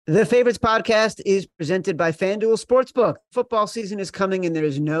The Favorites podcast is presented by FanDuel Sportsbook. Football season is coming, and there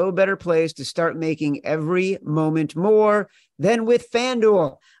is no better place to start making every moment more than with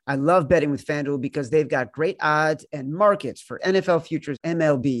FanDuel. I love betting with FanDuel because they've got great odds and markets for NFL futures,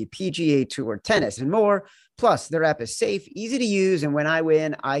 MLB, PGA Tour, tennis, and more. Plus, their app is safe, easy to use, and when I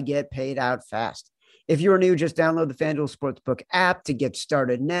win, I get paid out fast. If you're new, just download the FanDuel Sportsbook app to get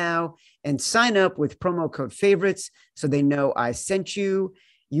started now and sign up with promo code FAVORITES so they know I sent you.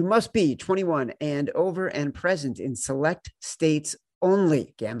 You must be 21 and over and present in select states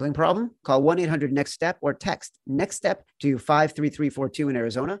only. Gambling problem? Call 1-800-NEXT-STEP or text NEXT STEP to 53342 in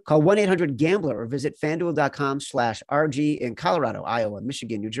Arizona. Call 1-800-GAMBLER or visit FanDuel.com/RG in Colorado, Iowa,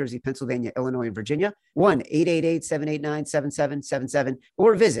 Michigan, New Jersey, Pennsylvania, Illinois, and Virginia. 1-888-789-7777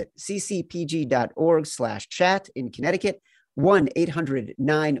 or visit ccpg.org/chat in Connecticut.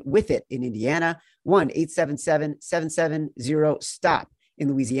 1-800-9-WITH-IT in Indiana. 1-877-770-STOP. in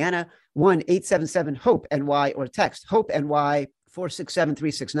Louisiana, 1-877-HOPE-NY or text HOPE-NY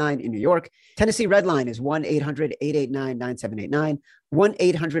 467-369 in New York. Tennessee Redline is 1-800-889-9789,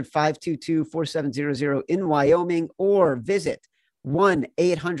 1-800-522-4700 in Wyoming, or visit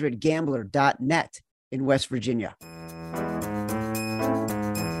 1-800-GAMBLER.net in West Virginia.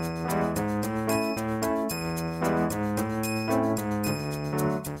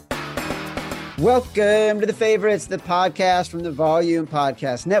 Welcome to The Favorites, the podcast from the Volume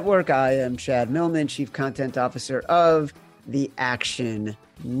Podcast Network. I am Chad Millman, Chief Content Officer of the Action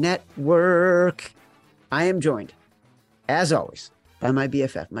Network. I am joined, as always, by my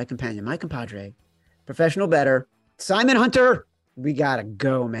BFF, my companion, my compadre, professional bettor, Simon Hunter. We gotta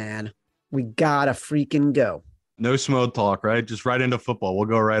go, man. We gotta freaking go. No small talk, right? Just right into football. We'll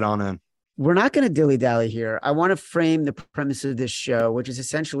go right on in. We're not going to dilly-dally here. I want to frame the premise of this show, which is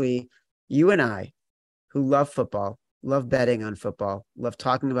essentially you and I, who love football, love betting on football, love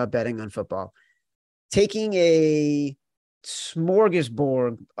talking about betting on football, taking a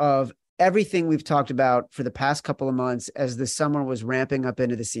smorgasbord of everything we've talked about for the past couple of months as the summer was ramping up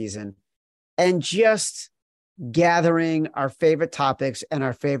into the season, and just gathering our favorite topics and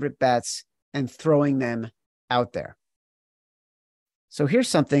our favorite bets and throwing them out there. So here's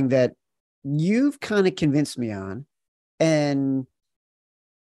something that you've kind of convinced me on, and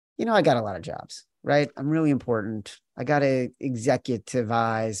you know, I got a lot of jobs, right? I'm really important. I got to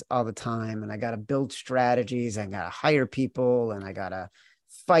executivize all the time, and I got to build strategies. I got to hire people, and I got to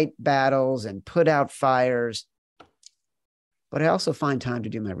fight battles and put out fires. But I also find time to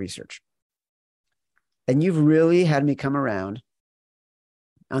do my research. And you've really had me come around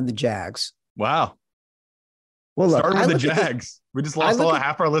on the Jags. Wow. Well, look, started with the Jags. We just lost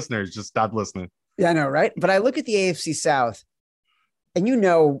half our listeners. Just stopped listening. Yeah, I know, right? But I look at the AFC South. And you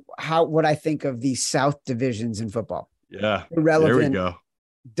know what I think of these South divisions in football. Yeah. Irrelevant. There we go.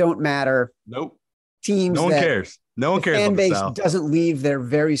 Don't matter. Nope. Teams. No one cares. No one cares. Fan base doesn't leave their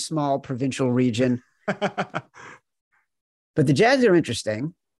very small provincial region. But the Jags are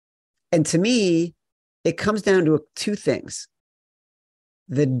interesting. And to me, it comes down to two things.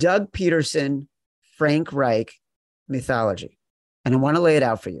 The Doug Peterson, Frank Reich mythology. And I want to lay it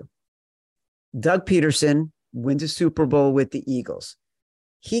out for you. Doug Peterson wins a Super Bowl with the Eagles.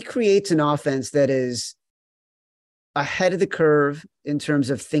 He creates an offense that is ahead of the curve in terms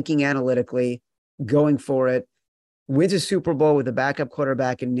of thinking analytically, going for it, wins a Super Bowl with a backup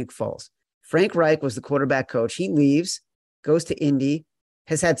quarterback in Nick Foles. Frank Reich was the quarterback coach. He leaves, goes to Indy,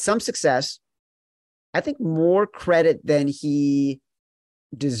 has had some success. I think more credit than he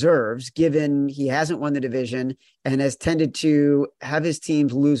deserves, given he hasn't won the division and has tended to have his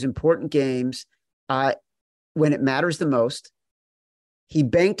teams lose important games when it matters the most. He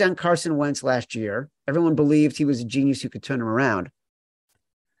banked on Carson Wentz last year. Everyone believed he was a genius who could turn him around.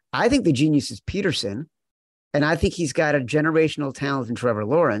 I think the genius is Peterson, and I think he's got a generational talent in Trevor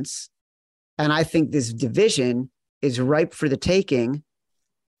Lawrence, and I think this division is ripe for the taking.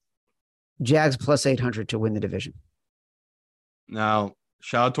 Jags plus 800 to win the division. Now,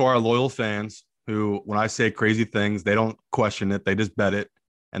 shout out to our loyal fans who, when I say crazy things, they don't question it. They just bet it.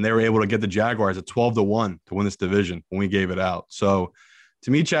 And they were able to get the Jaguars at 12-1 to win this division when we gave it out. So to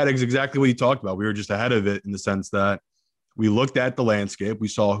me, Chad, is exactly what you talked about. We were just ahead of it in the sense that we looked at the landscape. We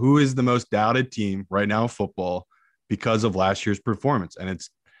saw who is the most doubted team right now in football because of last year's performance. And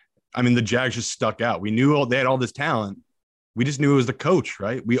the Jags just stuck out. We knew they had all this talent. We just knew it was the coach,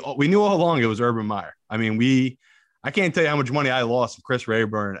 right? We knew all along it was Urban Meyer. I can't tell you how much money I lost if Chris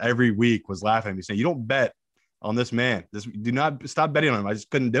Rayburn every week was laughing at me saying, you don't bet on this man. Do not stop betting on him. I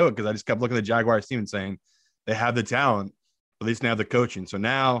just couldn't do it because I just kept looking at the Jaguars team and saying they have the talent, at least they have the coaching. So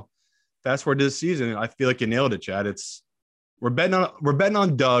now, fast forward to this season, I feel like you nailed it, Chad. It's we're betting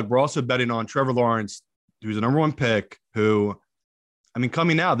on Doug. We're also betting on Trevor Lawrence, who's the number one pick. Who, I mean,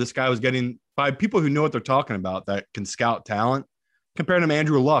 coming out, this guy was getting by people who know what they're talking about that can scout talent. Comparing him to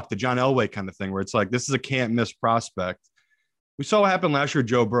Andrew Luck, the John Elway kind of thing, where it's like this is a can't miss prospect. We saw what happened last year,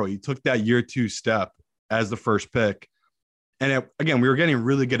 Joe Burrow. He took that year 2 step as the first pick. And again, we were getting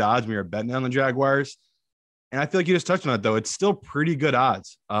really good odds when we were betting on the Jaguars. And I feel like you just touched on it, though. It's still pretty good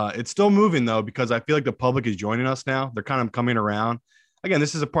odds. It's still moving, though, because I feel like the public is joining us now. They're kind of coming around. Again,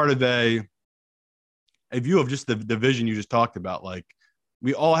 this is a part of a view of just the division you just talked about. Like,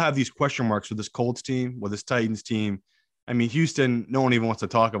 we all have these question marks with this Colts team, with this Titans team. I mean, Houston, no one even wants to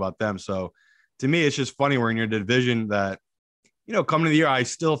talk about them. So to me, it's just funny we're in your division that, coming to the year, I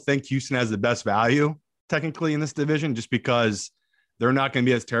still think Houston has the best value technically in this division just because they're not going to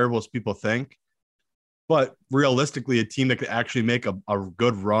be as terrible as people think. But realistically, a team that could actually make a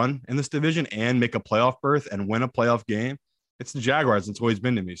good run in this division and make a playoff berth and win a playoff game, it's the Jaguars. It's always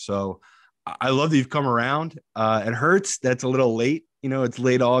been to me. So I love that you've come around. It hurts that's a little late. It's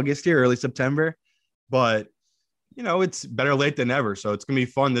late August here, early September. But, it's better late than never. So it's going to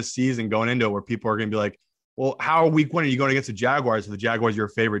be fun this season going into it where people are going to be like, well, how week 1 are you going against the Jaguars if the Jaguars are your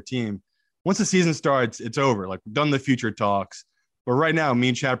favorite team? Once the season starts, it's over. Like, we've done the future talks. But right now, me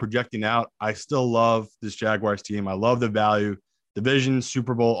and Chad projecting out, I still love this Jaguars team. I love the value, division,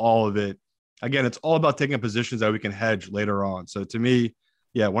 Super Bowl, all of it. Again, it's all about taking positions that we can hedge later on. So to me,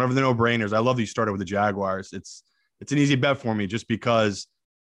 yeah, one of the no-brainers. I love that you started with the Jaguars. It's an easy bet for me just because,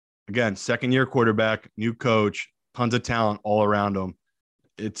 again, second-year quarterback, new coach, tons of talent all around them.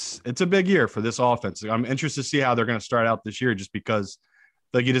 It's a big year for this offense. I'm interested to see how they're going to start out this year just because,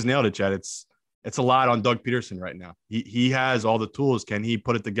 like you just nailed it, Chad. It's a lot on Doug Peterson right now. He has all the tools. Can he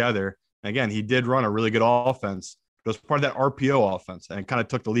put it together? And again, he did run a really good offense. It was part of that RPO offense and kind of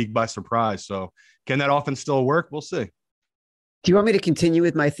took the league by surprise. So can that offense still work? We'll see. Do you want me to continue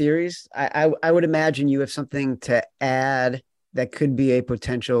with my theories? I would imagine you have something to add that could be a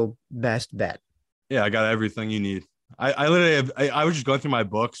potential best bet. Yeah, I got everything you need. I literally have, I was just going through my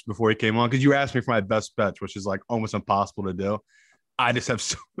books before he came on because you asked me for my best bets, which is like almost impossible to do. I just have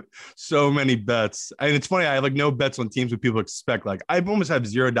so many bets. And it's funny, I have like no bets on teams that people expect. Like I almost have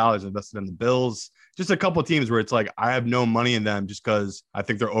 $0 invested in the Bills. Just a couple of teams where it's like I have no money in them just because I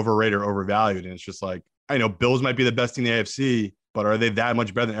think they're overrated or overvalued. And it's just like, I know Bills might be the best team in the AFC, but are they that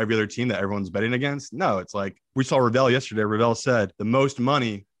much better than every other team that everyone's betting against? No, it's like we saw Ravel yesterday. Ravel said the most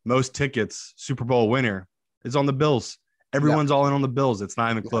money, most tickets, Super Bowl winner is on the Bills. Everyone's all in on the Bills. It's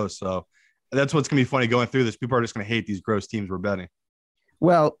not even close. So that's what's going to be funny going through this. People are just going to hate these gross teams we're betting.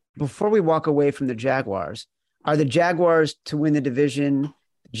 Well, before we walk away from the Jaguars, are the Jaguars to win the division,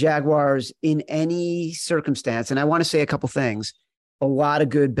 Jaguars in any circumstance? And I want to say a couple things. A lot of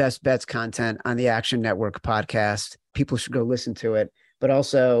good best bets content on the Action Network podcast. People should go listen to it. But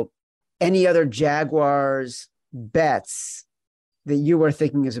also any other Jaguars bets that you are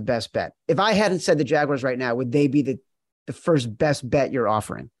thinking is a best bet? If I hadn't said the Jaguars right now, would they be the first best bet you're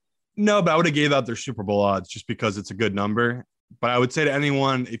offering? No, but I would have gave out their Super Bowl odds just because it's a good number. But I would say to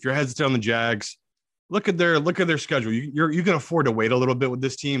anyone, if you're hesitant on the Jags, look at their schedule. You can afford to wait a little bit with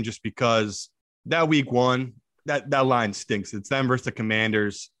this team just because that week 1, that line stinks. It's them versus the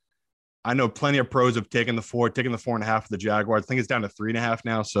Commanders. I know plenty of pros have taken the 4.5 for the Jaguars. I think it's down to 3.5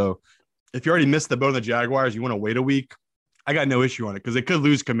 now. So if you already missed the boat on the Jaguars, you want to wait a week, I got no issue on it because they could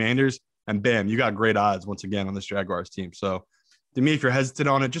lose Commanders and bam, you got great odds once again on this Jaguars team. So to me, if you're hesitant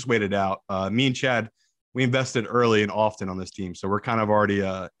on it, just wait it out. Me and Chad, we invested early and often on this team. So we're kind of already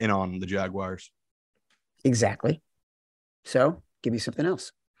in on the Jaguars. Exactly. So give me something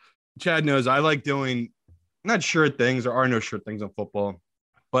else. Chad knows I like doing not sure things. There are no sure things in football.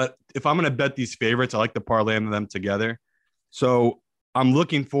 But if I'm going to bet these favorites, I like to parlay them together. So I'm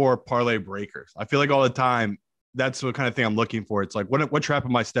looking for parlay breakers. I feel like all the time, that's the kind of thing I'm looking for. It's like, what trap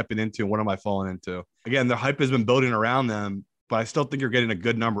am I stepping into? What am I falling into? Again, the hype has been building around them, but I still think you're getting a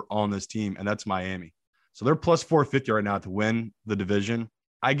good number on this team, and that's Miami. So they're plus 450 right now to win the division.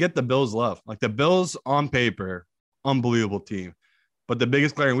 I get the Bills' love. Like the Bills on paper, unbelievable team. But the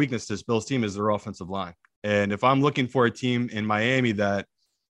biggest glaring weakness to this Bills team is their offensive line. And if I'm looking for a team in Miami that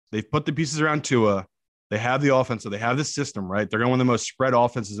they've put the pieces around Tua, they have the offense, so they have the system, right? They're going to one of the most spread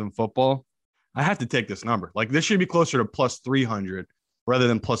offenses in football. I have to take this number. Like this should be closer to plus 300 rather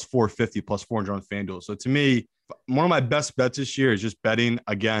than plus 450, plus 400 on FanDuel. So to me, one of my best bets this year is just betting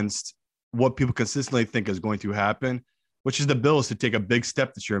against what people consistently think is going to happen, which is the Bills to take a big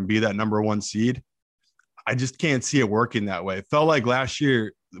step this year and be that number 1 seed. I just can't see it working that way. It felt like last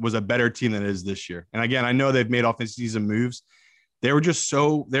year was a better team than it is this year. And again, I know they've made offensive season moves. they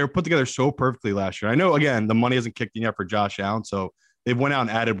were put together so perfectly last year. I know, again, the money hasn't kicked in yet for Josh Allen, so they've went out and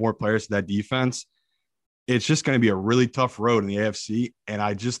added more players to that defense. It's just going to be a really tough road in the AFC, and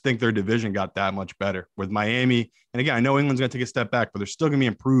I just think their division got that much better with Miami. And again, I know England's going to take a step back, but they're still going to be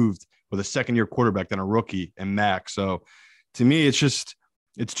improved with a second-year quarterback than a rookie and Mac. So to me,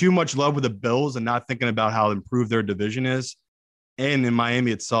 it's too much love with the Bills and not thinking about how improved their division is. And in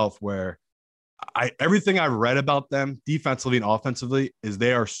Miami itself, where everything I've read about them defensively and offensively is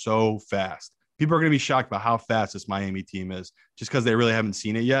they are so fast. People are going to be shocked by how fast this Miami team is just because they really haven't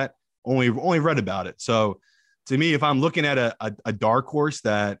seen it yet. Only read about it. So to me, if I'm looking at a dark horse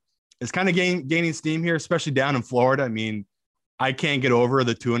that is kind of gaining steam here, especially down in Florida, I mean, I can't get over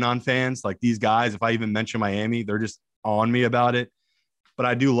the Tuanon fans. Like these guys, if I even mention Miami, they're just on me about it. But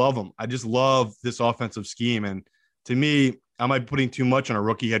I do love them. I just love this offensive scheme. And to me, I might be putting too much on a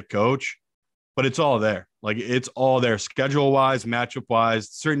rookie head coach, but it's all there. Like it's all there schedule-wise,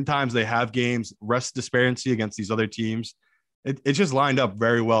 matchup-wise. Certain times they have games, rest disparity against these other teams. It's just lined up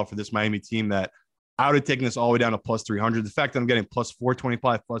very well for this Miami team that I would have taken this all the way down to plus 300. The fact that I'm getting plus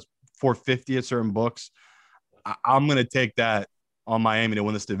 425, plus 450 at certain books, I'm going to take that on Miami to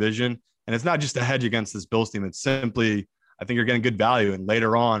win this division. And it's not just a hedge against this Bills team. It's simply, I think you're getting good value. And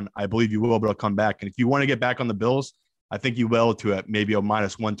later on, I believe you will be able to come back. And if you want to get back on the Bills, I think you will to at maybe a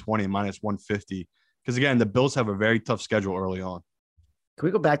minus 120, minus 150. Because again, the Bills have a very tough schedule early on. Can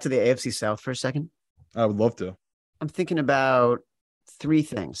we go back to the AFC South for a second? I would love to. I'm thinking about three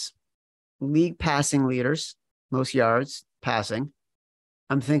things. League passing leaders, most yards passing.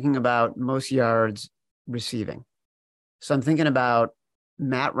 I'm thinking about most yards receiving. So I'm thinking about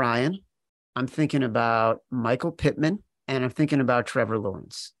Matt Ryan. I'm thinking about Michael Pittman, and I'm thinking about Trevor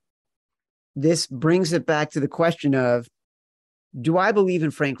Lawrence. This brings it back to the question of, do I believe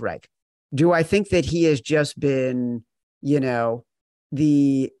in Frank Reich? Do I think that he has just been,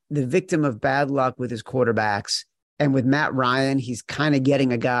 the victim of bad luck with his quarterbacks? And with Matt Ryan, he's kind of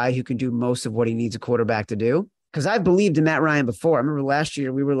getting a guy who can do most of what he needs a quarterback to do. Because I believed in Matt Ryan before. I remember last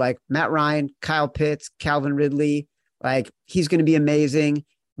year we were like, Matt Ryan, Kyle Pitts, Calvin Ridley, like he's going to be amazing.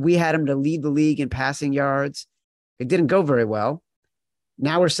 We had him to lead the league in passing yards. It didn't go very well.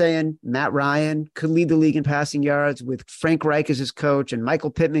 Now we're saying Matt Ryan could lead the league in passing yards with Frank Reich as his coach, and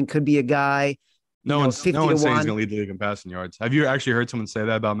Michael Pittman could be a guy. No one's saying he's going to lead the league in passing yards. Have you actually heard someone say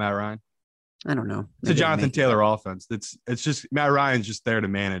that about Matt Ryan? I don't know. It's a Jonathan Taylor offense. It's just Matt Ryan's just there to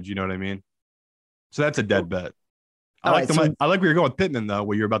manage. You know what I mean? So that's a dead bet. I like where you're going with Pittman, though,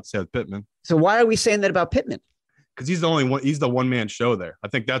 what you're about to say with Pittman. So why are we saying that about Pittman? Because he's the only one. He's the one-man show there. I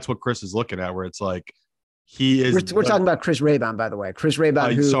think that's what Chris is looking at, where it's like he is. We're talking about Chris Raybon, by the way. Chris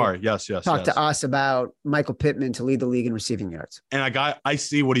Raybon, who talked to us about Michael Pittman to lead the league in receiving yards. And I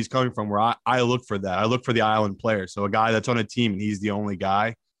see what he's coming from, where I look for that. I look for the island player. So a guy that's on a team and he's the only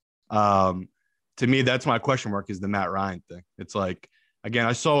guy. To me, that's my question mark is the Matt Ryan thing. It's like, again,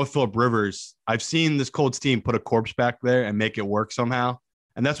 I saw with Phillip Rivers, I've seen this Colts team put a corpse back there and make it work somehow.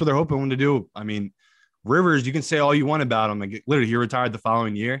 And that's what they're hoping to do. I mean, Rivers, you can say all you want about him. Like, literally, he retired the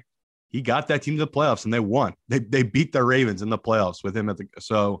following year. He got that team to the playoffs and they won. They beat the Ravens in the playoffs with him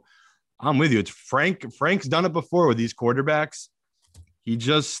so I'm with you. It's Frank's done it before with these quarterbacks.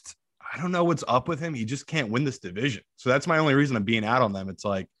 I don't know what's up with him. He just can't win this division. So that's my only reason of being out on them. It's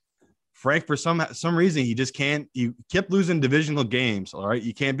like, Frank, for some reason, he just can't. You kept losing divisional games. All right.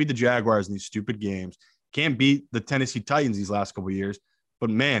 You can't beat the Jaguars in these stupid games. Can't beat the Tennessee Titans these last couple of years.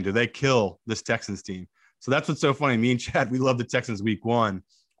 But man, do they kill this Texans team. So that's what's so funny. Me and Chad, we love the Texans week one,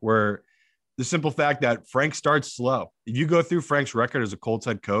 where the simple fact that Frank starts slow. If you go through Frank's record as a Colts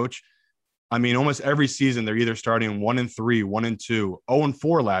head coach, I mean, almost every season they're either starting 1-3, 1-2,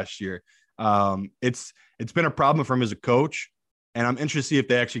 0-4 last year. It's been a problem for him as a coach. And I'm interested to see if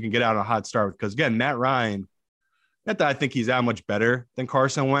they actually can get out on a hot start. Because, again, Matt Ryan, not that I think he's that much better than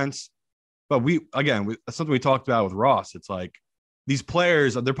Carson Wentz. But something we talked about with Ross. It's like these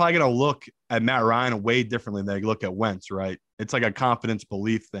players, they're probably going to look at Matt Ryan way differently than they look at Wentz, right? It's like a confidence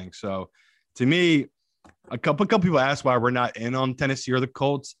belief thing. So, to me, a couple people ask why we're not in on Tennessee or the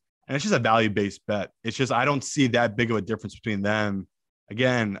Colts. And it's just a value-based bet. It's just I don't see that big of a difference between them.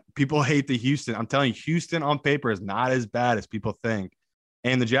 Again, people hate the Houston. I'm telling you, Houston on paper is not as bad as people think.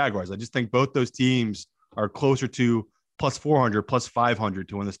 And the Jaguars. I just think both those teams are closer to plus 400, plus 500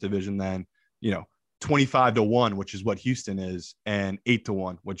 to win this division than, 25-1, which is what Houston is, and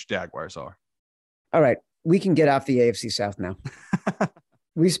 8-1, which Jaguars are. All right. We can get off the AFC South now.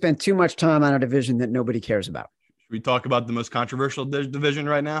 We spent too much time on a division that nobody cares about. Should we talk about the most controversial division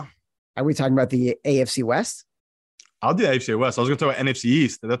right now? Are we talking about the AFC West? I'll do AFC West. I was going to talk about NFC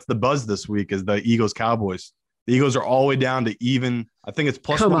East. That's the buzz this week is the Eagles-Cowboys. The Eagles are all the way down to even. I think it's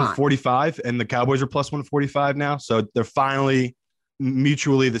plus Come on. 145, and the Cowboys are plus 145 now. So they're finally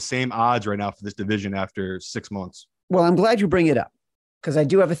mutually the same odds right now for this division after 6 months. Well, I'm glad you bring it up because I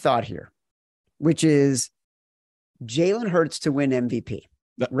do have a thought here, which is Jalen Hurts to win MVP.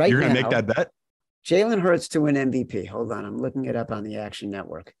 Right You're going now, to make that bet? Jalen Hurts to win MVP. Hold on. I'm looking it up on the Action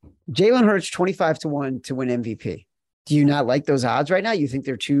Network. Jalen Hurts 25-1 to win MVP. Do you not like those odds right now? You think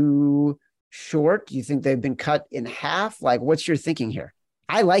they're too short? Do you think they've been cut in half? Like, what's your thinking here?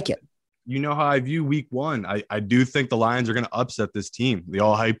 I like it. You know how I view week one. I do think the Lions are going to upset this team, the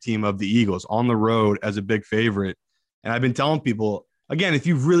all-hype team of the Eagles, on the road as a big favorite. And I've been telling people, again, if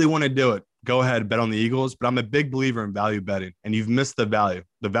you really want to do it, go ahead, bet on the Eagles. But I'm a big believer in value betting, and you've missed the value.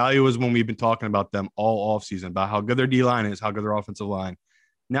 The value is when we've been talking about them all offseason, about how good their D-line is, how good their offensive line.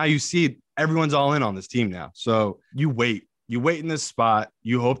 Now you see everyone's all in on this team now. So you wait. You wait in this spot.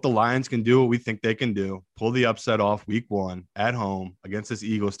 You hope the Lions can do what we think they can do, pull the upset off week one at home against this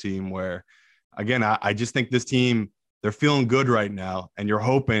Eagles team where, again, I just think this team, they're feeling good right now, and you're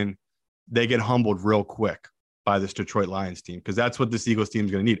hoping they get humbled real quick by this Detroit Lions team because that's what this Eagles team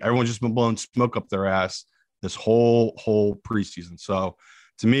is going to need. Everyone's just been blowing smoke up their ass this whole preseason. So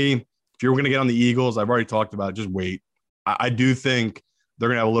to me, if you're going to get on the Eagles, I've already talked about it, just wait. I do think they're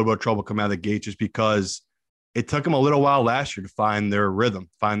going to have a little bit of trouble coming out of the gate just because it took them a little while last year to find their rhythm,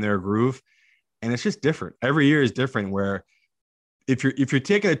 find their groove. And it's just different. Every year is different where if you're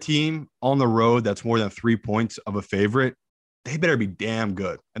taking a team on the road that's more than 3 points of a favorite, they better be damn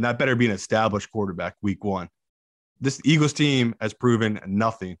good. And that better be an established quarterback week one. This Eagles team has proven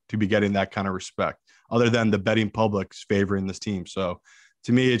nothing to be getting that kind of respect other than the betting public's favoring this team. So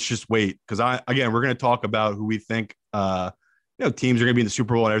to me, it's just wait. Because we're going to talk about who we think, teams are going to be in the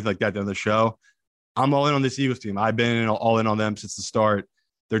Super Bowl and everything like that on the show. I'm all in on this Eagles team. I've been all in on them since the start.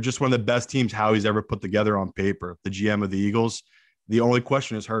 They're just one of the best teams Howie's ever put together on paper, the GM of the Eagles. The only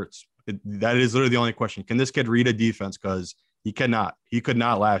question is Hurts. That is literally the only question. Can this kid read a defense? Because he cannot. He could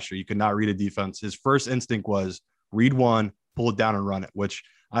not last year. He could not read a defense. His first instinct was read one, pull it down and run it, which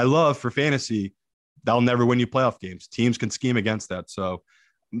I love for fantasy. That'll never win you playoff games. Teams can scheme against that. So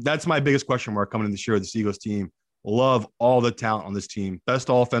that's my biggest question mark coming in this year with this Eagles team. Love all the talent on this team. Best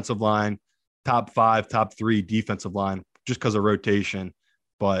offensive line, top 5, top 3 defensive line, just because of rotation.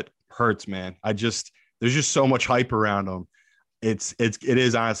 But Hurts, man, there's just so much hype around him. It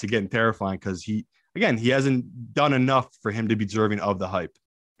is honestly getting terrifying because he hasn't done enough for him to be deserving of the hype.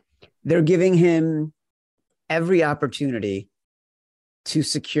 They're giving him every opportunity to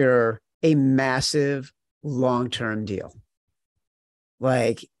secure a massive long-term deal.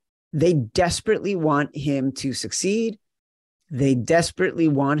 Like, they desperately want him to succeed. They desperately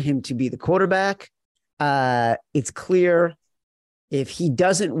want him to be the quarterback. It's clear if he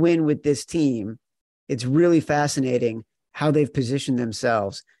doesn't win with this team, it's really fascinating how they've positioned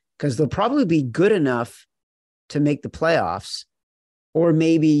themselves because they'll probably be good enough to make the playoffs or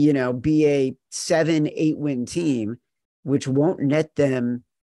maybe, be a 7-8 win team, which won't net them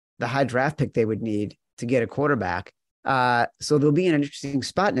the high draft pick they would need to get a quarterback. So they'll be in an interesting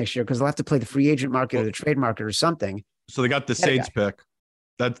spot next year because they'll have to play the free agent market or the trade market or something. So they got the Saints pick.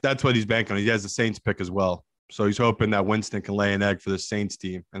 That's what he's banking on. He has the Saints pick as well. So he's hoping that Winston can lay an egg for the Saints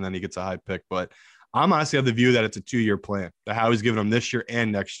team, and then he gets a high pick. But I'm honestly of the view that it's a 2-year plan. That Howie's giving him this year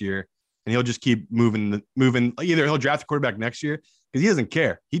and next year, and he'll just keep moving. Either he'll draft a quarterback next year because he doesn't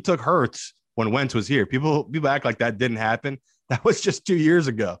care. He took Hurts when Wentz was here. People act like that didn't happen. That was just 2 years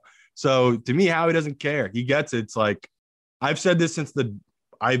ago. So to me, Howie doesn't care. He gets it. It's like I've said this since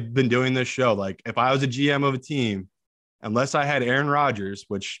I've been doing this show. Like if I was a GM of a team, unless I had Aaron Rodgers,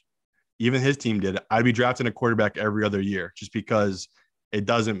 which even his team did, I'd be drafting a quarterback every other year just because it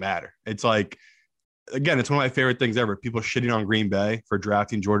doesn't matter. It's like, again, it's one of my favorite things ever. People shitting on Green Bay for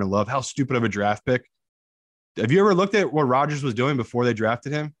drafting Jordan Love. How stupid of a draft pick. Have you ever looked at what Rodgers was doing before they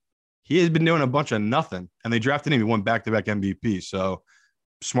drafted him? He has been doing a bunch of nothing, and they drafted him. He won back-to-back MVP. So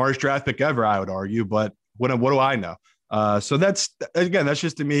smartest draft pick ever, I would argue. But what do I know? So that's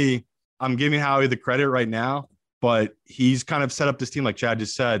just to me, I'm giving Howie the credit right now, but he's kind of set up this team, like Chad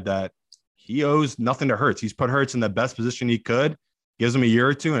just said, that he owes nothing to Hurts. He's put Hurts in the best position he could, gives him a year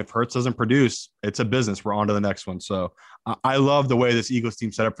or two, and if Hurts doesn't produce, it's a business. We're on to the next one. So I love the way this Eagles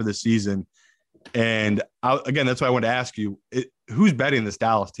team set up for this season. And again, that's why I wanted to ask you, who's betting this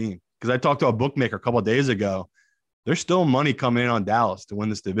Dallas team? Because I talked to a bookmaker a couple of days ago. There's still money coming in on Dallas to win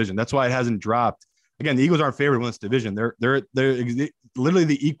this division. That's why it hasn't dropped. Again, the Eagles aren't favored to win this division. They're literally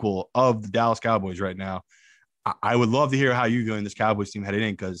the equal of the Dallas Cowboys right now. I would love to hear how you doing this Cowboys team headed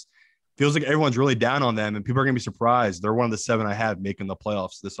in because it feels like everyone's really down on them and people are going to be surprised. They're one of the 7 I have making the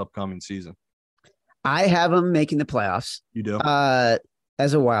playoffs this upcoming season. I have them making the playoffs. You do?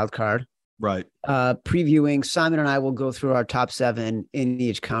 As a wild card. Right. Previewing, Simon and I will go through our top 7 in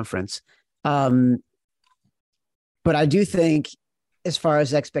each conference. But I do think, as far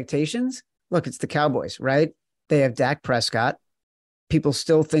as expectations, look, it's the Cowboys, right? They have Dak Prescott. People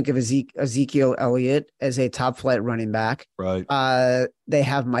still think of Ezekiel Elliott as a top flight running back. Right. They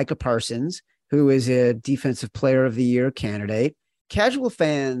have Micah Parsons, who is a defensive player of the year candidate. Casual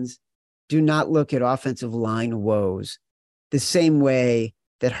fans do not look at offensive line woes the same way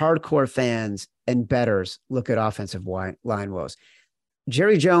that hardcore fans and bettors look at offensive line woes.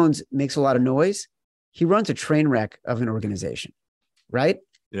 Jerry Jones makes a lot of noise. He runs a train wreck of an organization, right?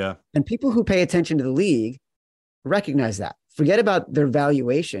 Yeah. And people who pay attention to the league recognize that. Forget about their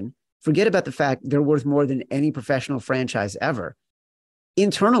valuation. Forget about the fact they're worth more than any professional franchise ever.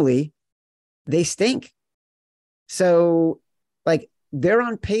 Internally, they stink. So, like, they're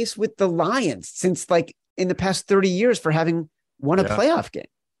on pace with the Lions since, like, in the past 30 years for having won a playoff game.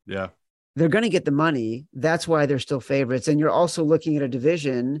 Yeah. They're going to get the money. That's why they're still favorites. And you're also looking at a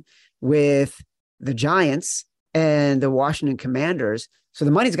division with the Giants and the Washington Commanders. So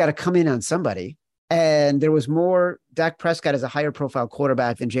the money's got to come in on somebody. And there was more. Dak Prescott is a higher profile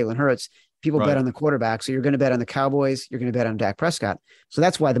quarterback than Jalen Hurts. People bet on the quarterback. So you're going to bet on the Cowboys. You're going to bet on Dak Prescott. So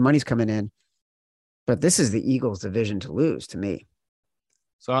that's why the money's coming in. But this is the Eagles' division to lose, to me.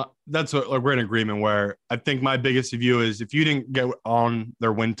 So that's what, like, we're in agreement where I think my biggest view is if you didn't get on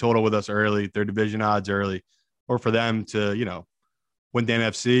their win total with us early, their division odds early, or for them to, win the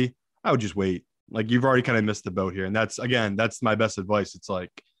NFC, I would just wait. Like, you've already kind of missed the boat here. And that's my best advice. It's like,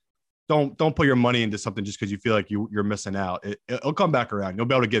 don't put your money into something just because you feel like you're missing out. It'll come back around. You'll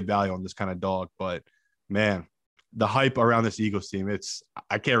be able to get value on this kind of dog. But, man, the hype around this Eagles team,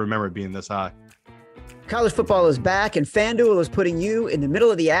 I can't remember it being this high. College football is back, and FanDuel is putting you in the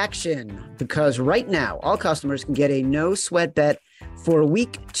middle of the action because right now, all customers can get a no-sweat bet for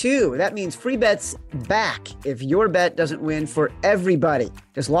week 2. That means free bets back if your bet doesn't win for everybody.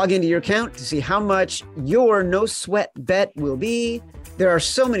 Just log into your account to see how much your no-sweat bet will be. There are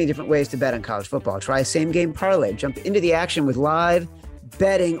so many different ways to bet on college football. Try a same-game parlay. Jump into the action with live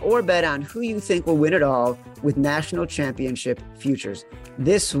betting or bet on who you think will win it all with national championship futures.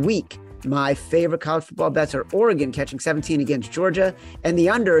 This week, my favorite college football bets are Oregon catching 17 against Georgia and the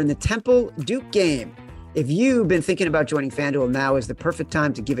under in the Temple Duke game. If you've been thinking about joining FanDuel, now is the perfect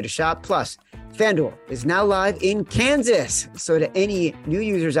time to give it a shot. Plus, FanDuel is now live in Kansas. So to any new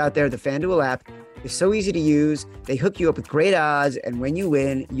users out there, the FanDuel app is so easy to use. They hook you up with great odds, and when you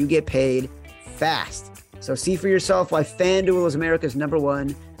win, you get paid fast. So see for yourself why FanDuel is America's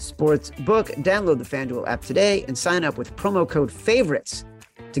 #1 sports book. Download the FanDuel app today and sign up with promo code FAVORITES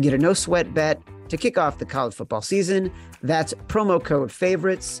to get a no-sweat bet to kick off the college football season. That's promo code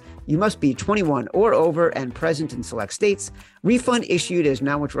FAVORITES. You must be 21 or over and present in select states. Refund issued as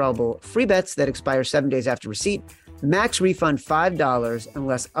non-withdrawable free bets that expire 7 days after receipt. Max refund $5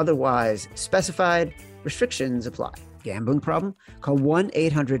 unless otherwise specified. Restrictions apply. Gambling problem? Call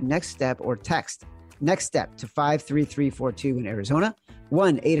 1-800-NEXT-STEP or text NEXT-STEP to 53342 in Arizona,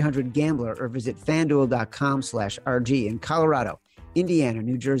 1-800-GAMBLER, or visit FanDuel.com/RG in Colorado, Indiana,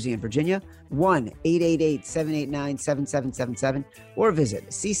 New Jersey, and Virginia, 1-888-789-7777, or visit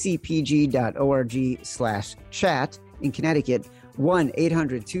ccpg.org/chat in Connecticut,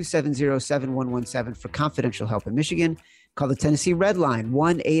 1-800-270-7117 for confidential help in Michigan. Call the Tennessee Red Line,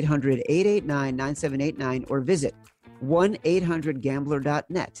 1-800-889-9789, or visit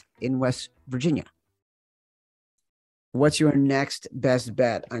 1-800-GAMBLER.net in West Virginia. What's your next best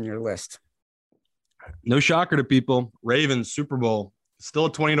bet on your list? No shocker to people. Ravens Super Bowl still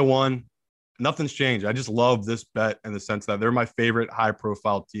at 20-1. Nothing's changed. I just love this bet in the sense that they're my favorite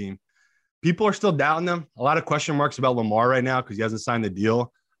high-profile team. People are still doubting them. A lot of question marks about Lamar right now because he hasn't signed the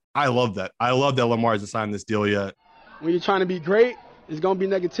deal. I love that. I love that Lamar hasn't signed this deal yet. When you're trying to be great, it's going to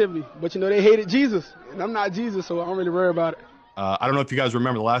be negativity. But, they hated Jesus. And I'm not Jesus, so I don't really worry about it. I don't know if you guys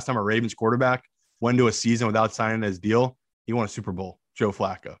remember the last time a Ravens quarterback went into a season without signing his deal. He won a Super Bowl, Joe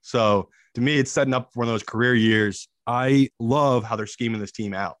Flacco. So to me, it's setting up for one of those career years. I love how they're scheming this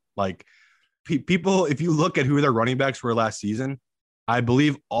team out. Like, people, if you look at who their running backs were last season, I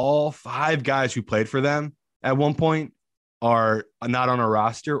believe all 5 guys who played for them at one point are not on a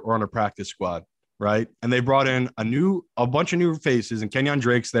roster or on a practice squad, right? And they brought in a bunch of new faces, and Kenyon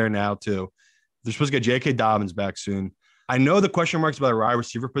Drake's there now too. They're supposed to get J.K. Dobbins back soon. I know the question marks about the wide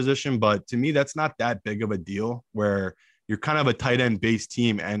receiver position, but to me, that's not that big of a deal where you're kind of a tight end based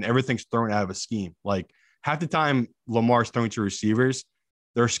team and everything's thrown out of a scheme. Like, half the time Lamar's throwing to receivers,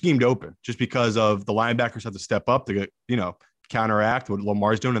 they're schemed open just because of the linebackers have to step up to get, counteract what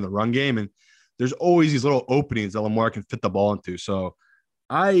Lamar's doing in the run game. And there's always these little openings that Lamar can fit the ball into. So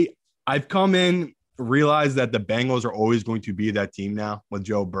I've come in, realized that the Bengals are always going to be that team now with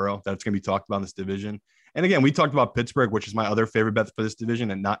Joe Burrow. That's going to be talked about in this division. And again, we talked about Pittsburgh, which is my other favorite bet for this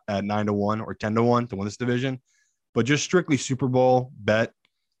division at 9-1 or 10-1 to win this division. But just strictly Super Bowl bet,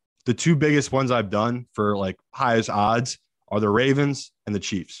 the two biggest ones I've done for like highest odds are the Ravens and the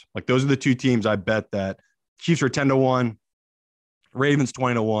Chiefs. Like those are the two teams I bet that Chiefs are 10-1, Ravens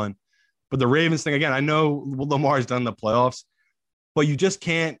 20-1. But the Ravens thing, again, I know Lamar's done the playoffs, but you just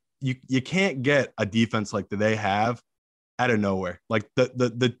can't, you can't get a defense like that they have out of nowhere. Like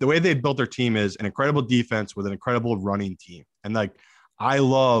the way they built their team is an incredible defense with an incredible running team. And like, I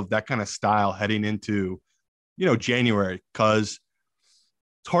love that kind of style heading into, January, because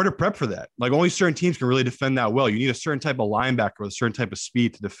it's hard to prep for that. Like only certain teams can really defend that well. You need a certain type of linebacker with a certain type of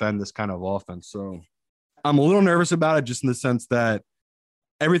speed to defend this kind of offense. So I'm a little nervous about it, just in the sense that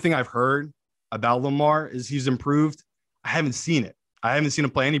everything I've heard about Lamar is he's improved. I haven't seen it. I haven't seen him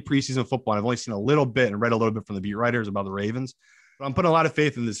play any preseason football. I've only seen a little bit and read a little bit from the beat writers about the Ravens. But I'm putting a lot of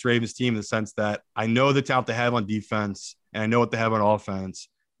faith in this Ravens team in the sense that I know the talent they have on defense and I know what they have on offense.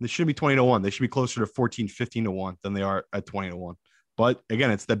 They should be 20-1. They should be closer to 14, 15-1 than they are at 20-1. But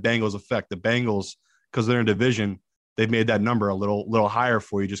again, it's the Bengals effect. The Bengals, because they're in division, they've made that number a little higher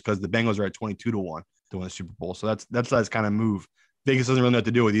for you just because the Bengals are at 22-1 to win the Super Bowl. So that's kind of move. Vegas doesn't really know what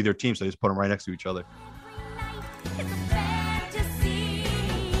to do with either team, so they just put them right next to each other.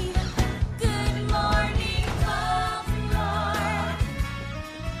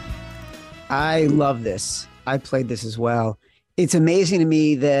 I love this. I played this as well. It's amazing to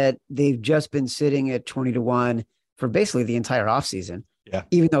me that they've just been sitting at 20-1 for basically the entire offseason. Yeah.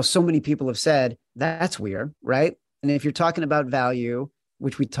 Even though so many people have said that's weird, right? And if you're talking about value,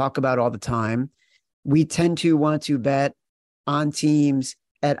 which we talk about all the time, we tend to want to bet on teams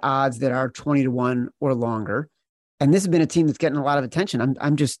at odds that are 20-1 or longer. And this has been a team that's getting a lot of attention.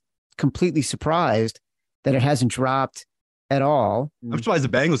 I'm just completely surprised that it hasn't dropped at all. I'm surprised the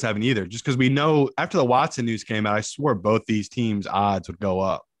Bengals haven't either, just because we know after the Watson news came out, I swore both these teams' odds would go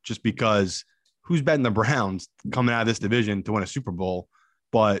up just because who's betting the Browns coming out of this division to win a Super Bowl?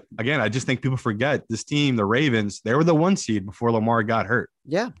 But again, I just think people forget this team, the Ravens, they were the 1 seed before Lamar got hurt.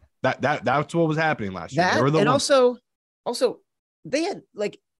 Yeah. That's what was happening last year. They were the and one. Also they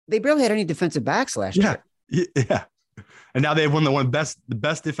barely had any defensive backs last year. Yeah. And now they've won the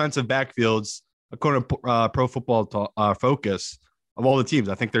best defensive backfields according to Pro Football Focus of all the teams.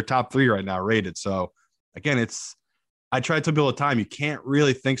 I think they're top 3 right now rated. So again, I try to tell people all the time, you can't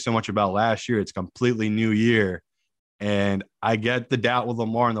really think so much about last year. It's a completely new year. And I get the doubt with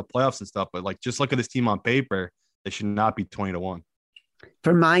Lamar in the playoffs and stuff, but like, just look at this team on paper. They should not be 20-1.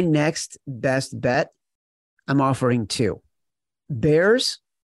 For my next best bet, I'm offering 2. Bears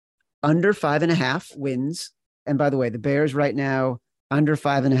under 5.5 wins. And by the way, the Bears right now under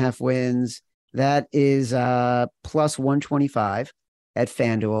 5.5 wins. That is plus 125 at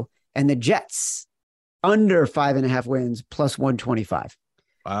FanDuel. And the Jets under 5.5 wins plus 125.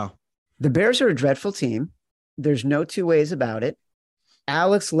 Wow. The Bears are a dreadful team. There's no two ways about it.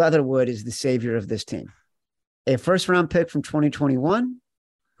 Alex Leatherwood is the savior of this team. A first-round pick from 2021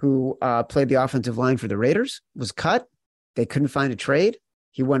 who played the offensive line for the Raiders, was cut. They couldn't find a trade.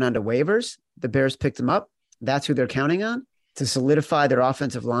 He went onto waivers. The Bears picked him up. That's who they're counting on to solidify their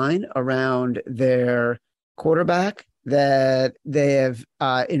offensive line around their quarterback that they have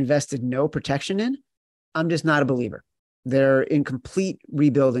invested no protection in. I'm just not a believer. They're in complete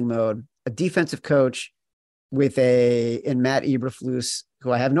rebuilding mode. A defensive coach in Matt Eberflus,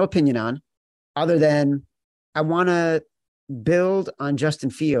 who I have no opinion on, other than I want to build on Justin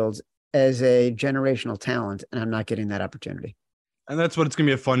Fields as a generational talent, and I'm not getting that opportunity. And that's what it's going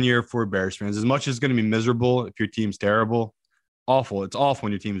to be a fun year for Bears fans. As much as it's going to be miserable if your team's terrible, awful. It's awful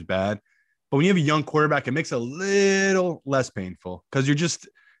when your team's bad. But when you have a young quarterback, it makes it a little less painful because you're just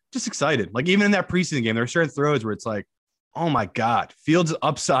excited. Like even in that preseason game, there are certain throws where it's like, oh my God, Fields'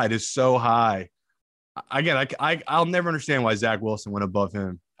 upside is so high. Again, I'll never understand why Zach Wilson went above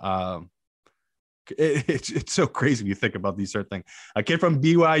him. It's so crazy when you think about these certain things. A kid from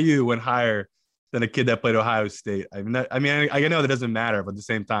BYU went higher than a kid that played Ohio State. I know that doesn't matter, but at the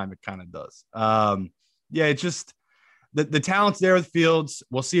same time, it kind of does. It's just the talent's there with Fields.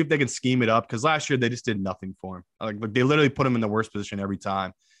 We'll see if they can scheme it up because last year they just did nothing for him. Like they literally put him in the worst position every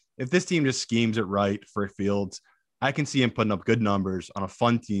time. If this team just schemes it right for Fields, I can see him putting up good numbers on a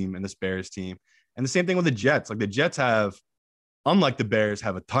fun team in this Bears team. And the same thing with the Jets. Like the Jets have, unlike the Bears,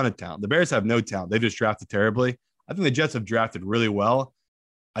 have a ton of talent. The Bears have no talent. They've just drafted terribly. I think the Jets have drafted really well.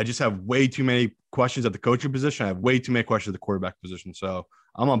 I just have way too many questions at the coaching position. I have way too many questions at the quarterback position. So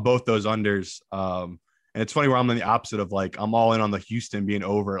I'm on both those unders. And it's funny where I'm on the opposite of like, I'm all in on the Houston being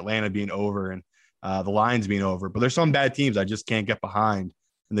over, Atlanta being over, and the Lions being over. But there's some bad teams I just can't get behind.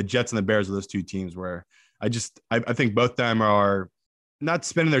 And the Jets and the Bears are those two teams where I think both of them are not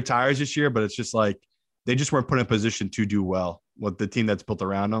spinning their tires this year, but it's just like they just weren't put in a position to do well with the team that's built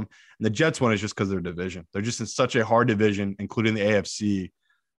around them. And the Jets one is just because of their division. They're just in such a hard division, including the AFC.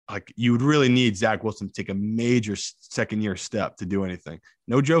 Like you would really need Zach Wilson to take a major second-year step to do anything.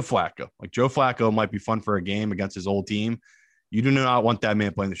 No Joe Flacco. Like Joe Flacco might be fun for a game against his old team. You do not want that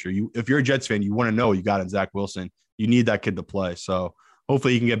man playing this year. If you're a Jets fan, you want to know you got in Zach Wilson. You need that kid to play. So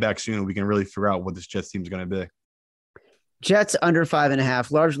hopefully he can get back soon and we can really figure out what this Jets team is going to be. Jets under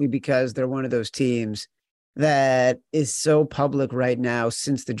 5.5, largely because they're one of those teams that is so public right now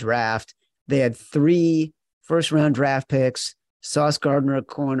since the draft. They had 3 first-round draft picks, Sauce Gardner at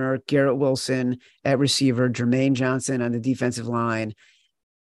corner, Garrett Wilson at receiver, Jermaine Johnson on the defensive line.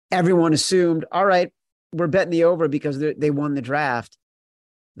 Everyone assumed, all right, we're betting the over because they won the draft.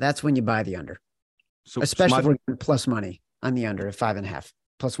 That's when you buy the under, especially if we're getting plus money on the under at 5.5,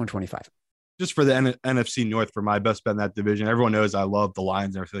 plus 125. Just for the NFC North, for my best bet in that division, everyone knows I love the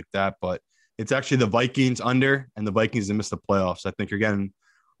Lions and everything like that, but it's actually the Vikings under, and the Vikings that missed the playoffs. I think you're getting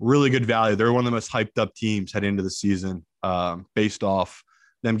really good value. They're one of the most hyped up teams heading into the season, based off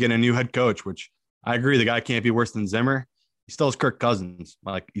them getting a new head coach, which I agree. The guy can't be worse than Zimmer. He still has Kirk Cousins.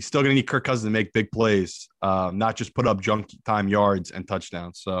 Like he's still going to need Kirk Cousins to make big plays, not just put up junk time yards and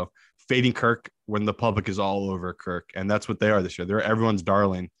touchdowns. So fading Kirk when the public is all over Kirk. And that's what they are this year. They're everyone's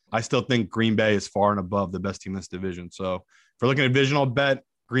darling. I still think Green Bay is far and above the best team in this division. So if we're looking at a divisional bet,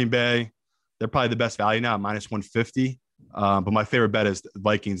 Green Bay, they're probably the best value now, minus 150. But my favorite bet is the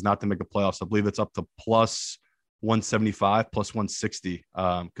Vikings not to make the playoffs. I believe it's up to plus 175, plus 160,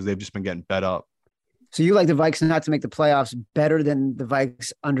 because they've just been getting bet up. So you like the Vikes not to make the playoffs better than the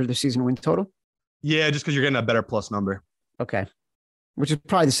Vikes under the season win total? Yeah, just because you're getting a better plus number. Okay. Which is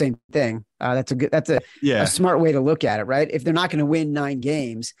probably the same thing. That's a smart way to look at it, right? If they're not going to win 9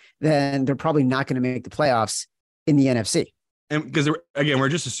 games, then they're probably not going to make the playoffs in the NFC. And because again, we're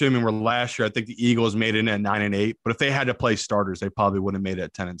just assuming we're last year. I think the Eagles made it at 9-8, but if they had to play starters, they probably wouldn't have made it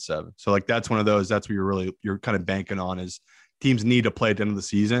at 10-7. So like that's one of those. That's what you're kind of banking on is teams need to play at the end of the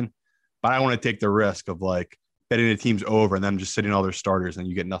season. But I want to take the risk of like betting the teams over and then just sitting all their starters and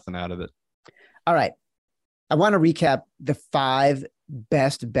you get nothing out of it. All right. I want to recap the 5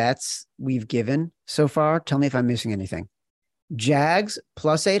 best bets we've given so far. Tell me if I'm missing anything. Jags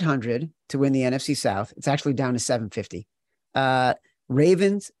plus 800 to win the NFC South. It's actually down to 750.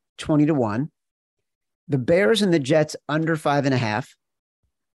 Ravens 20-1. The Bears and the Jets under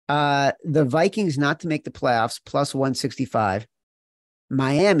 5.5. The Vikings not to make the playoffs plus 165.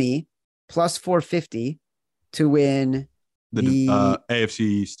 Miami plus 450 to win the AFC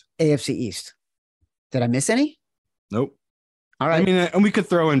East. AFC East. Did I miss any? Nope. All right. I mean, and we could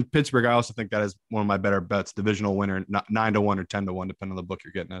throw in Pittsburgh. I also think that is one of my better bets. Divisional winner, 9-1 or 10-1, depending on the book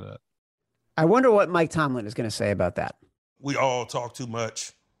you're getting it at. I wonder what Mike Tomlin is going to say about that. We all talk too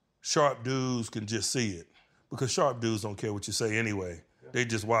much. Sharp dudes can just see it because sharp dudes don't care what you say anyway. They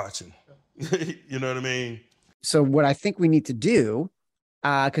just watching. You know what I mean? So what I think we need to do,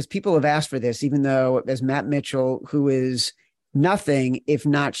 because people have asked for this, even though as Matt Mitchell, who is nothing if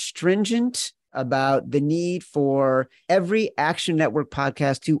not stringent about the need for every Action Network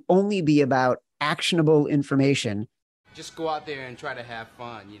podcast to only be about actionable information. Just go out there and try to have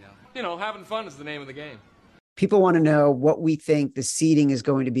fun, you know. You know, having fun is the name of the game. People want to know what we think the seeding is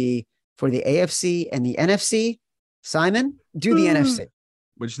going to be for the AFC and the NFC. Simon, do the NFC.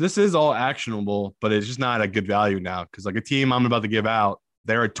 Which this is all actionable, but it's just not a good value now because like a team I'm about to give out,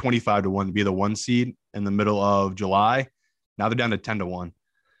 they're at 25-1 to be the 1 seed in the middle of July. Now they're down to 10-1.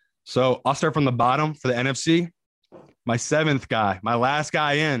 So I'll start from the bottom for the NFC. My 7th guy, my last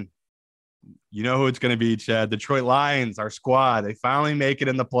guy in. You know who it's going to be, Chad. Detroit Lions, our squad. They finally make it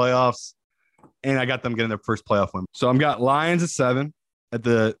in the playoffs. And I got them getting their first playoff win. So I've got Lions at 7. At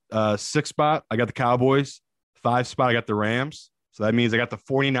the 6th spot, I got the Cowboys. 5th spot, I got the Rams. So that means I got the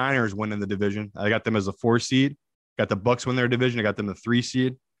 49ers winning the division. I got them as a 4 seed. Got the Bucks win their division. I got them the 3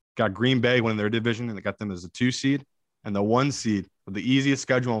 seed. Got Green Bay winning their division, and I got them as a 2 seed. And the 1 seed with the easiest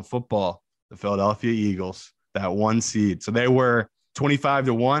schedule in football, the Philadelphia Eagles, that 1 seed. So they were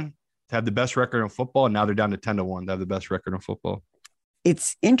 25-1 to have the best record in football, and now they're down to 10-1 to have the best record in football.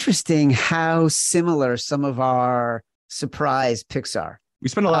 It's interesting how similar some of our surprise picks are. We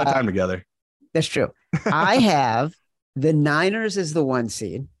spend a lot of time together. That's true. I have the Niners as the 1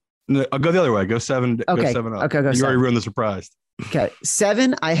 seed. No, I'll go the other way. Go 7. Okay. Go 7 up. Okay. You 7. already ruined the surprise. Okay.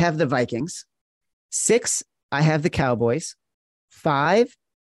 7, I have the Vikings. 6, I have the Cowboys. 5,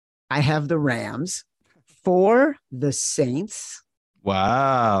 I have the Rams. 4, the Saints.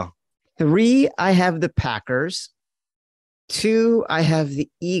 Wow. 3, I have the Packers. 2, I have the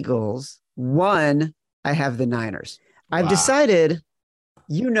Eagles. 1, I have the Niners. I've Wow. decided,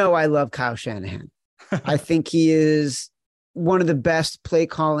 I love Kyle Shanahan. I think he is one of the best play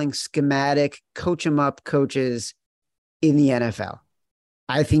calling, schematic, coach 'em up coaches in the NFL.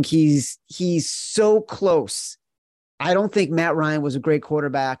 I think he's so close. I don't think Matt Ryan was a great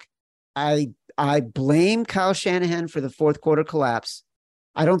quarterback. I blame Kyle Shanahan for the fourth quarter collapse.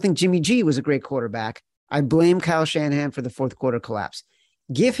 I don't think Jimmy G was a great quarterback. I blame Kyle Shanahan for the fourth quarter collapse.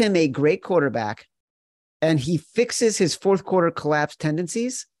 Give him a great quarterback, and he fixes his fourth quarter collapse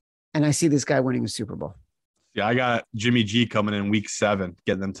tendencies, and I see this guy winning a Super Bowl. Yeah, I got Jimmy G coming in week 7,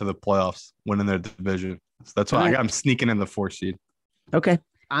 getting them to the playoffs, winning their division. So that's why I got him sneaking in the 4th seed. Okay.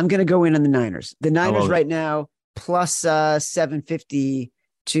 I'm going to go in on the Niners. The Niners right now, plus 750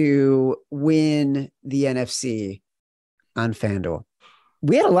 to win the NFC on FanDuel.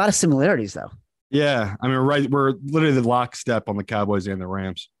 We had a lot of similarities, though. Yeah. I mean, we're literally the lockstep on the Cowboys and the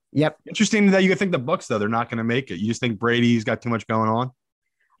Rams. Yep. Interesting that you think the Bucs, though, they're not going to make it. You just think Brady's got too much going on?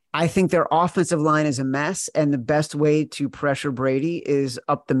 I think their offensive line is a mess, and the best way to pressure Brady is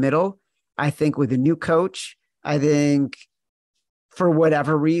up the middle. I think with a new coach, I think for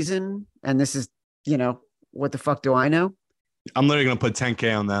whatever reason, and this is, what the fuck do I know? I'm literally going to put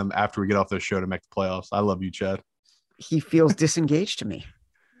 10K on them after we get off this show to make the playoffs. I love you, Chad. He feels disengaged to me.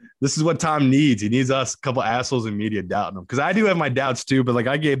 This is what Tom needs. He needs us, a couple assholes in media doubting him. Because I do have my doubts too, but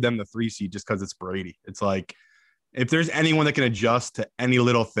I gave them the 3 seed just because it's Brady. It's like, if there's anyone that can adjust to any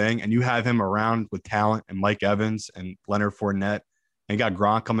little thing and you have him around with talent and Mike Evans and Leonard Fournette and you got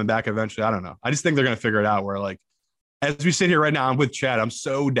Gronk coming back eventually, I don't know. I just think they're going to figure it out where as we sit here right now, I'm with Chad. I'm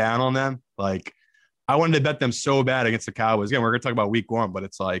so down on them. I wanted to bet them so bad against the Cowboys. Again, we're going to talk about week 1, but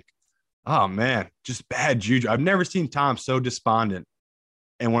it's oh man, just bad juju. I've never seen Tom so despondent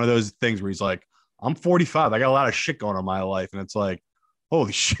in one of those things where he's like, I'm 45. I got a lot of shit going on in my life. And it's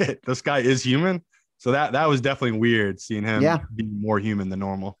holy shit, this guy is human. So that was definitely weird seeing him be more human than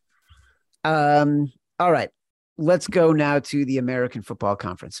normal. All right. Let's go now to the American Football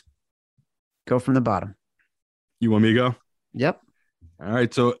Conference. Go from the bottom. You want me to go? Yep. All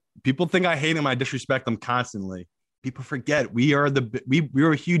right. So people think I hate him. I disrespect them constantly. People forget we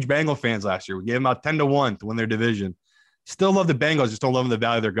were huge Bengal fans last year. We gave them about 10-1 to win their division. Still love the Bengals. Just don't love them the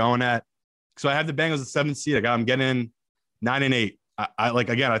value they're going at. So I have the Bengals at 7th seed. I got them getting 9-8. I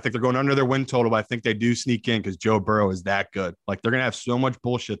think they're going under their win total, but I think they do sneak in because Joe Burrow is that good. They're going to have so much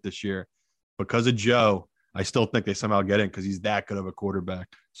bullshit this year because of Joe. I still think they somehow get in because he's that good of a quarterback.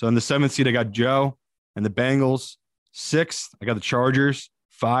 So in the 7th seed, I got Joe and the Bengals. 6th, I got the Chargers.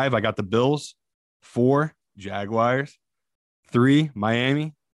 5, I got the Bills. 4, Jaguars. 3,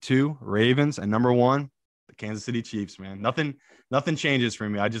 Miami. 2, Ravens. And number 1, the Kansas City Chiefs, man. Nothing changes for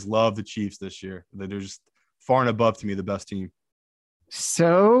me. I just love the Chiefs this year. They're just far and above, to me, the best team.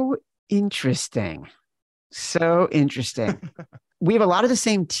 So interesting. We have a lot of the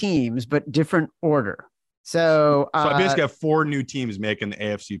same teams, but different order. So I basically have 4 new teams making the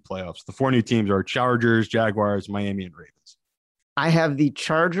AFC playoffs. The 4 new teams are Chargers, Jaguars, Miami, and Ravens. I have the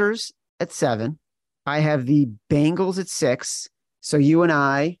Chargers at 7. I have the Bengals at 6. So you and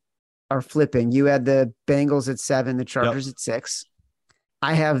I are flipping. You had the Bengals at 7, the Chargers at 6.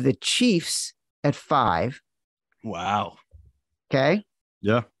 I have the Chiefs at 5. Wow. Okay.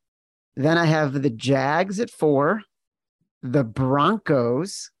 Yeah. Then I have the Jags at 4, the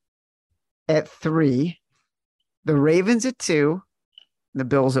Broncos at 3, the Ravens at 2, and the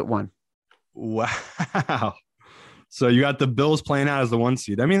Bills at 1. Wow. So you got the Bills playing out as the 1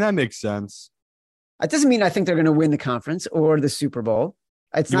 seed. I mean, that makes sense. That doesn't mean I think they're going to win the conference or the Super Bowl.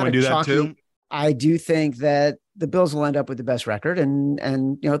 It's not a chalky. I do think that the Bills will end up with the best record,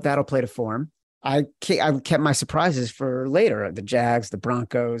 and that'll play to form. I kept my surprises for later, the Jags, the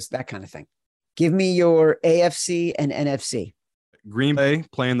Broncos, that kind of thing. Give me your AFC and NFC. Green Bay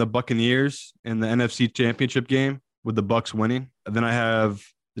playing the Buccaneers in the NFC Championship game with the Bucs winning. And then I have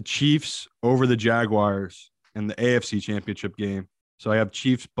the Chiefs over the Jaguars in the AFC Championship game. So I have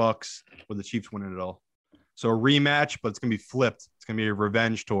Chiefs, Bucs with the Chiefs winning it all. So a rematch, but it's going to be flipped. It's going to be a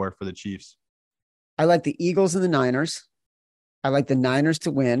revenge tour for the Chiefs. I like the Eagles and the Niners. I like the Niners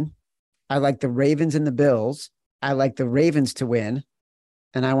to win. I like the Ravens and the Bills. I like the Ravens to win.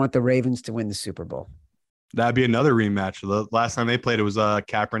 And I want the Ravens to win the Super Bowl. That'd be another rematch. The last time they played, it was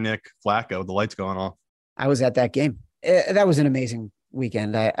Kaepernick, Flacco, with the lights going off. I was at that game. That was an amazing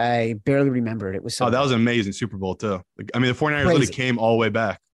weekend. I barely remember it. It was so that was an amazing Super Bowl, too. I mean, the 49ers really came all the way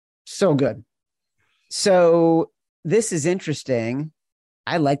back. So good. So this is interesting.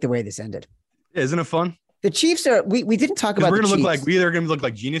 I like the way this ended. Yeah, isn't it fun? The Chiefs are. We didn't talk about. We're the gonna Chiefs. look like we either gonna look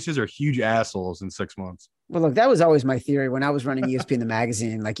like geniuses or huge assholes in 6 months. Well, look, that was always my theory when I was running ESPN the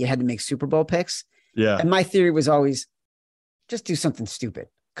magazine. Like you had to make Super Bowl picks, Yeah, and my theory was always just do something stupid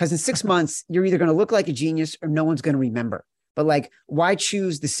because in 6 months you're either going to look like a genius or no one's going to remember. But like, why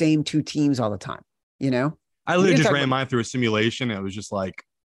choose the same two teams all the time? You know, I literally just ran mine through a simulation. And it was just like,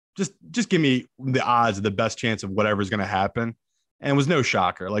 just give me the odds of the best chance of whatever's gonna happen, and it was no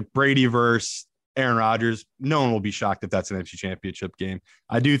shocker. Like Brady versus Aaron Rodgers, no one will be shocked if that's an NFC Championship game.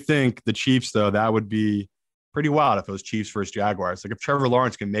 I do think the Chiefs, though, that would be pretty wild if it was Chiefs versus Jaguars. Like if Trevor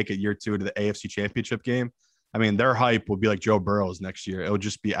Lawrence can make it year 2 to the AFC Championship game, I mean, their hype will be like Joe Burrow's next year. It would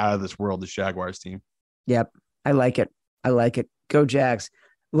just be out of this world, this Jaguars team. Yep. I like it. Go Jags.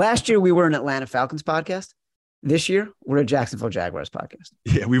 Last year, we were an Atlanta Falcons podcast. This year, we're a Jacksonville Jaguars podcast.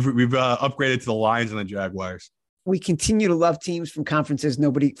 Yeah, we've upgraded to the Lions and the Jaguars. We continue to love teams from divisions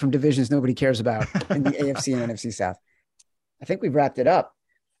nobody cares about in the AFC and NFC South. I think we've wrapped it up.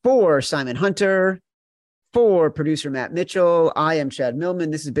 For Simon Hunter, for producer Matt Mitchell, I am Chad Millman.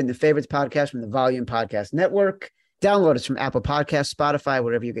 This has been the Favorites Podcast from the Volume Podcast Network. Download us from Apple Podcasts, Spotify,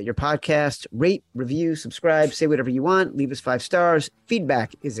 wherever you get your podcasts. Rate, review, subscribe, say whatever you want. Leave us 5 stars.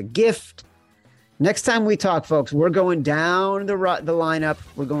 Feedback is a gift. Next time we talk, folks, we're going down the lineup.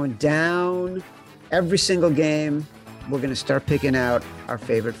 We're going down every single game. We're going to start picking out our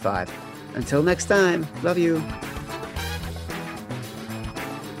favorite 5. Until next time, love you.